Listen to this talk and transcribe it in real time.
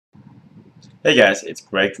Hey guys, it's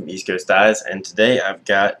Greg from East Coast Dyes, and today I've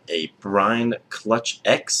got a brine Cluch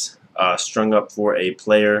X strung up for a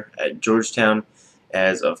player at Georgetown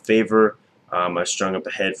as a favor. I strung up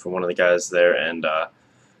a head for one of the guys there, and a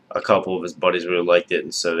couple of his buddies really liked it,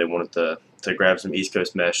 and so they wanted to grab some East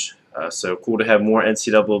Coast mesh. So cool to have more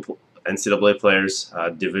NCAA players,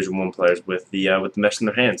 Division I players with the mesh in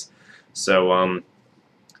their hands. So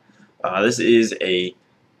this is a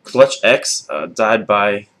Cluch X dyed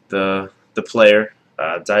by the player,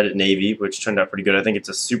 dyed at Navy, which turned out pretty good. I think it's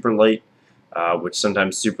a super light, which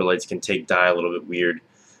sometimes super lights can take dye a little bit weird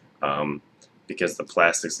because the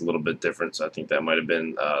plastic's a little bit different. So I think that might have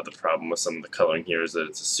been the problem with some of the coloring here, is that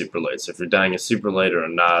it's a super light. So if you're dyeing a super light or a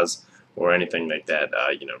NAS or anything like that,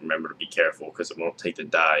 remember to be careful because it won't take the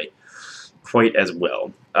dye quite as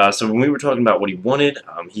well. So when we were talking about what he wanted,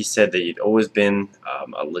 he said that he'd always been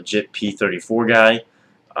a legit P34 guy.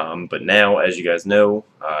 But now, as you guys know,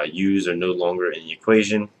 U's are no longer in the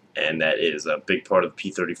equation, and that is a big part of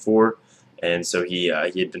the P34. And so he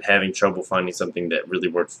had been having trouble finding something that really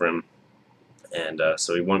worked for him, and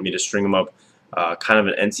so he wanted me to string him up kind of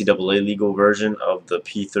an NCAA legal version of the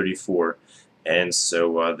P34. And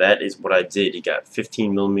so that is what I did. He got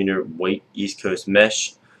 15mm white East Coast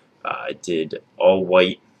mesh. I did all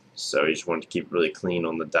white, so he just wanted to keep it really clean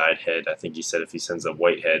on the dyed head. I think he said if he sends a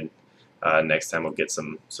white head, next time I'll get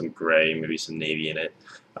some gray, maybe some navy in it.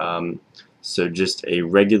 So just a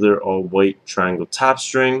regular all-white triangle top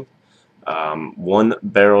string, one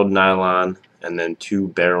barreled nylon, and then two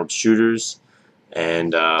barreled shooters.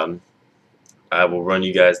 And I will run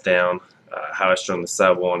you guys down how I strung the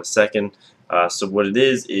sidewall in a second. So what it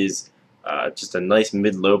is just a nice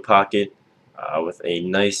mid-low pocket with a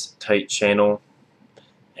nice tight channel.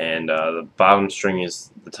 And the bottom string is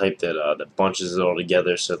the type that bunches it all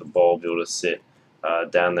together, so the ball will be able to sit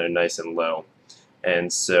down there nice and low.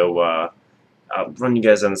 And so I'll run you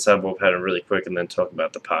guys on the sidewall pattern really quick and then talk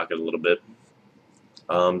about the pocket a little bit.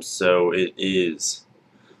 So it is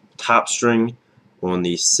top string on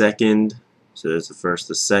the second, so there's the first,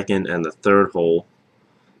 the second, and the third hole.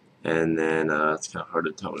 And then it's kind of hard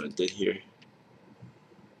to tell what I did here.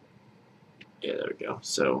 Yeah, there we go.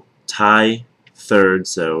 So tie third,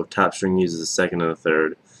 so top string uses the second and the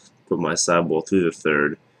third. Put my sidewall through the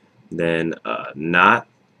third. Then knot,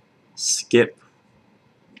 skip,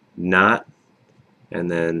 knot, and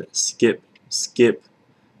then skip, skip,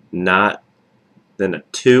 knot. Then a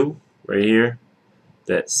 2 right here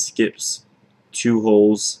that skips 2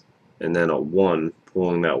 holes, and then a 1,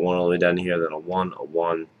 pulling that 1 all the way down here. Then a 1,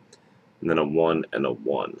 and then a 1 and a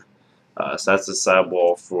 1. So that's the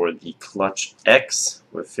sidewall for the Cluch X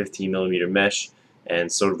with 15mm mesh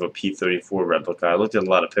and sort of a P34 replica. I looked at a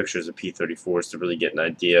lot of pictures of P34s to really get an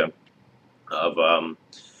idea of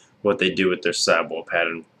what they do with their sidewall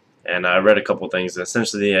pattern. And I read a couple things.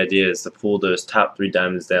 Essentially, the idea is to pull those top 3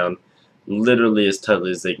 diamonds down literally as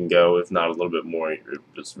tightly as they can go, if not a little bit more.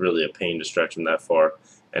 It's really a pain to stretch them that far.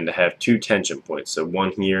 And to have 2 tension points, so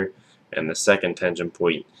one here, and the second tension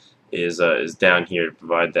point is down here to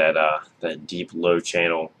provide that deep low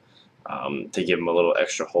channel to give him a little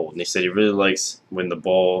extra hold. And he said he really likes when the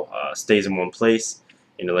ball stays in one place,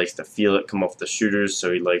 and he likes to feel it come off the shooters.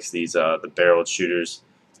 So he likes these the barreled shooters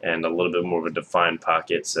and a little bit more of a defined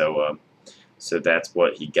pocket. So so that's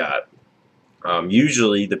what he got.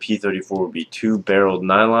 Usually the P34 would be 2 barreled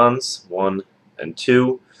nylons, 1 and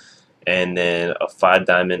 2, and then a 5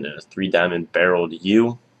 diamond and a 3 diamond barreled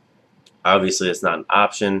U. Obviously, it's not an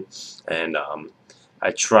option, and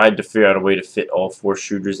I tried to figure out a way to fit all 4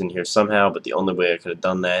 shooters in here somehow, but the only way I could have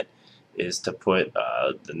done that is to put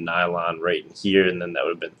the nylon right in here, and then that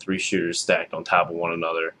would have been 3 shooters stacked on top of one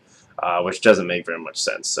another, which doesn't make very much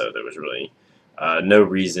sense. So there was really no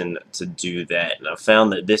reason to do that. And I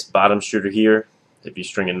found that this bottom shooter here, if you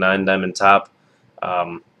string a 9 diamond top,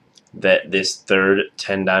 that this third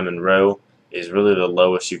 10 diamond row is really the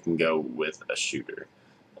lowest you can go with a shooter.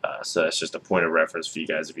 So that's just a point of reference for you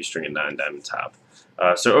guys if you string a 9 diamond top.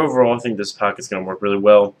 So overall, I think this pocket's going to work really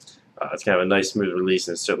well. It's kind of a nice smooth release,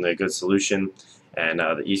 and it's certainly a good solution. And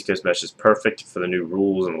the East Coast mesh is perfect for the new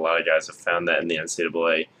rules, and a lot of guys have found that in the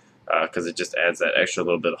NCAA because it just adds that extra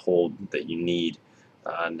little bit of hold that you need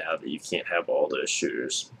now that you can't have all those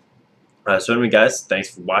shooters. So anyway, guys,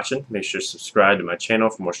 thanks for watching. Make sure to subscribe to my channel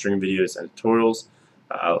for more string videos and tutorials.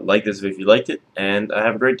 Like this if you liked it, and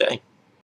have a great day.